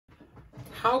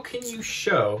how can you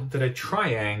show that a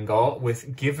triangle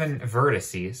with given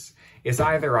vertices is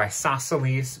either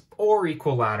isosceles or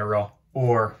equilateral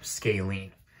or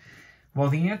scalene? Well,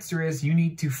 the answer is you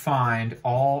need to find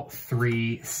all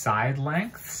three side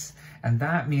lengths, and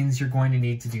that means you're going to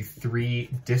need to do three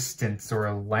distance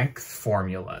or length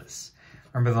formulas.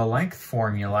 Remember, the length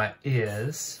formula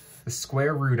is the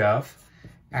square root of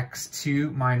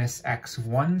x2 minus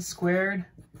x1 squared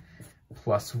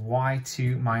plus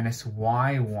y2 minus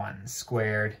y1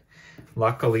 squared.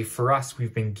 Luckily for us,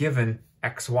 we've been given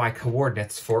xy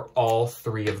coordinates for all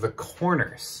three of the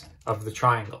corners of the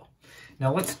triangle.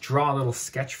 Now let's draw a little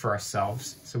sketch for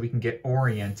ourselves so we can get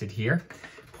oriented here.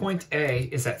 Point A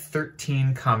is at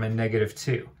 13, negative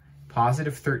 2.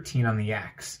 Positive 13 on the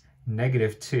x,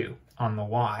 negative 2 on the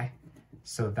y.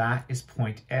 So that is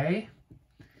point A.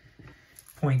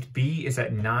 Point B is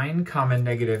at 9,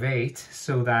 negative 8.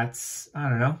 So that's, I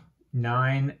don't know,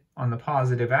 9 on the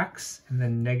positive x, and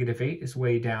then negative 8 is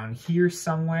way down here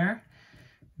somewhere.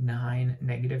 9,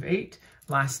 negative 8.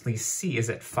 Lastly, C is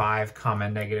at 5,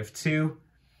 negative 2.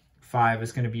 5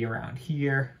 is going to be around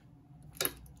here,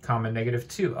 negative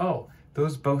 2. Oh,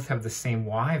 those both have the same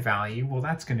y value. Well,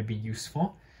 that's going to be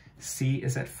useful. C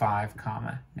is at 5,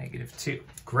 negative 2.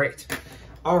 Great.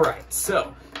 All right,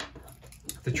 so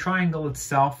the triangle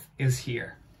itself is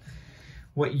here.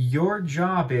 What your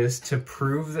job is to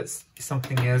prove that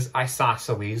something is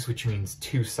isosceles, which means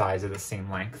two sides of the same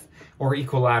length, or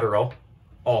equilateral,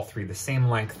 all three the same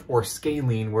length, or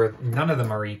scalene, where none of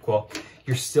them are equal,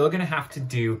 you're still going to have to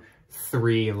do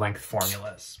three length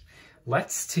formulas.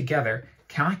 Let's together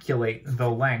calculate the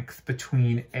length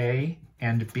between A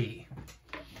and B.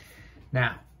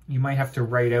 Now, you might have to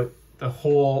write out the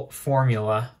whole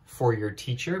formula for your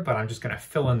teacher, but I'm just going to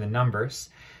fill in the numbers.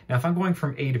 Now, if I'm going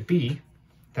from A to B,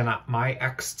 then my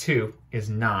x2 is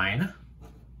 9,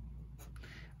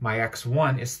 my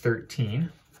x1 is 13,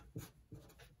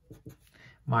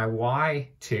 my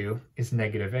y2 is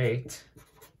negative 8,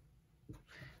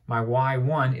 my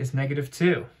y1 is negative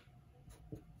 2.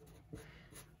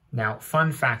 Now,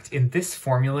 fun fact, in this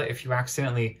formula, if you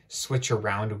accidentally switch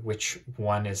around which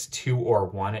one is 2 or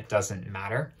 1, it doesn't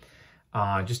matter.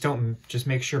 Just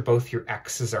make sure both your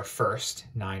x's are first,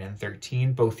 9 and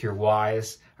 13. Both your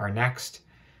y's are next,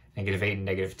 negative 8 and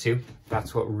negative 2.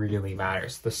 That's what really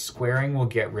matters. The squaring will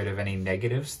get rid of any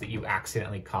negatives that you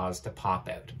accidentally caused to pop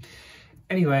out.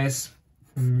 Anyways,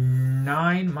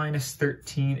 9 minus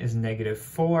 13 is negative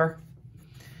 4.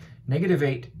 Negative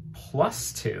 8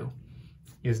 plus 2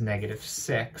 is negative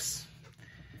 6.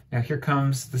 Now here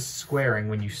comes the squaring.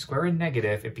 When you square a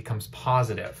negative, it becomes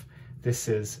positive. This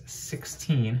is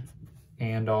 16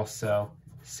 and also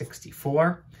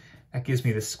 64. That gives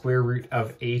me the square root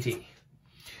of 80.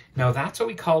 Now that's what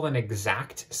we call an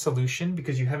exact solution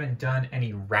because you haven't done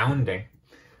any rounding.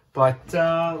 But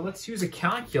let's use a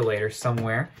calculator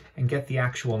somewhere and get the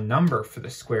actual number for the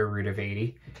square root of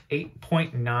 80,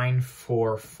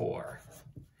 8.944.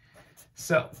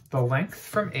 So the length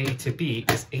from A to B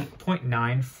is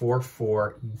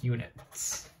 8.944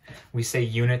 units. We say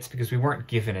units because we weren't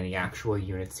given any actual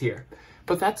units here.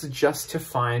 But that's just to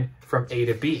find from A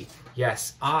to B.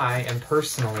 Yes, I am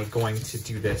personally going to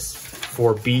do this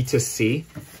for B to C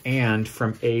and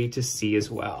from A to C as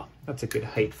well. That's a good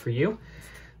height for you.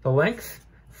 The length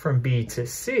from B to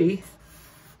C,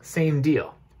 same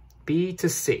deal. B to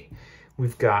C.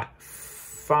 We've got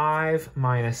 5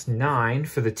 minus 9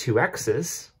 for the two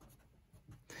x's.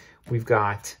 We've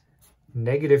got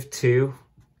negative 2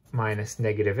 minus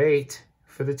negative 8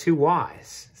 for the two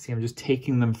y's. See, I'm just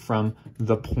taking them from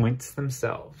the points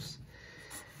themselves.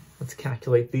 Let's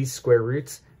calculate these square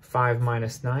roots. 5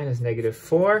 minus 9 is negative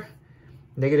 4.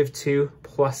 Negative 2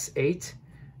 plus 8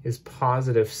 is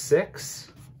positive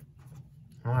 6.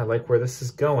 Oh, I like where this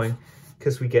is going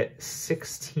because we get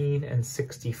 16 and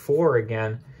 64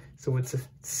 again. So it's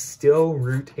still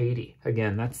root 80.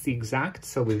 Again, that's the exact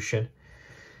solution.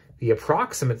 The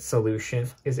approximate solution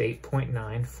is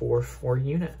 8.944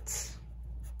 units.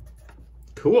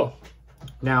 Cool.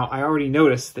 Now, I already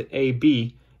noticed that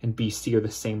AB and BC are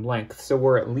the same length, so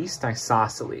we're at least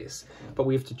isosceles. But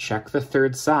we have to check the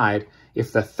third side.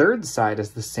 If the third side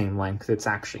is the same length, it's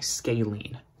actually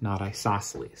scalene, not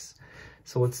isosceles.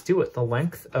 So let's do it. The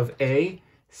length of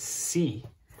AC,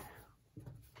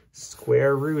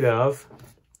 square root of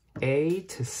A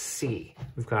to C.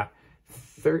 We've got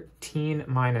 13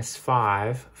 minus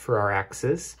 5 for our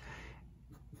x's,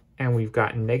 and we've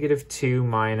got negative 2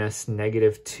 minus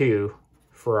negative 2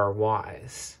 for our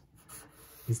y's.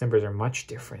 These numbers are much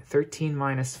different. 13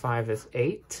 minus 5 is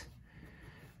 8.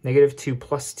 Negative 2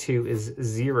 plus 2 is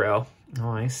 0. Oh,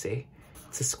 I see.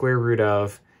 It's the square root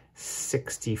of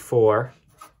 64,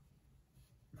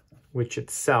 which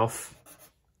itself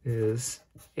is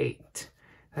 8.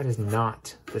 That is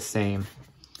not the same.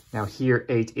 Now here,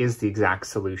 8 is the exact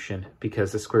solution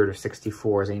because the square root of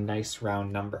 64 is a nice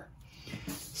round number.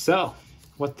 So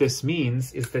what this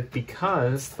means is that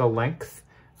because the length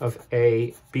of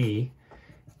AB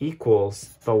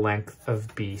equals the length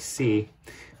of BC,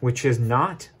 which is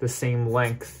not the same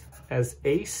length as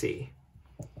AC,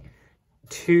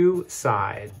 two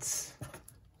sides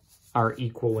are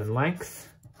equal in length,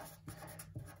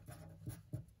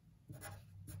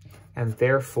 and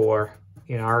therefore,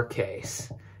 in our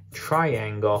case,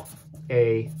 triangle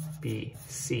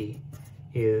ABC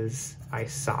is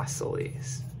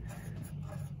isosceles.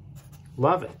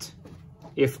 Love it.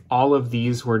 If all of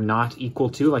these were not equal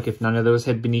to, like if none of those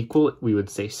had been equal, we would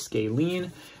say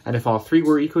scalene. And if all three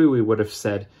were equal, we would have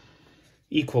said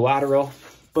equilateral.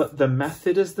 But the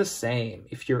method is the same.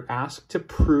 If you're asked to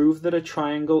prove that a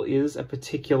triangle is a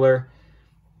particular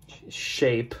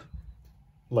shape,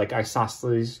 like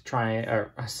isosceles,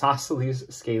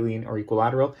 isosceles, scalene, or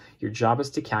equilateral, your job is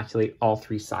to calculate all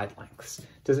three side lengths.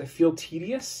 Does it feel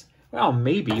tedious? Well,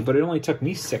 maybe, but it only took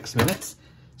me 6 minutes.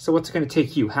 So what's it going to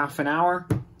take you? Half an hour?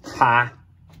 Ha!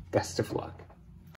 Best of luck.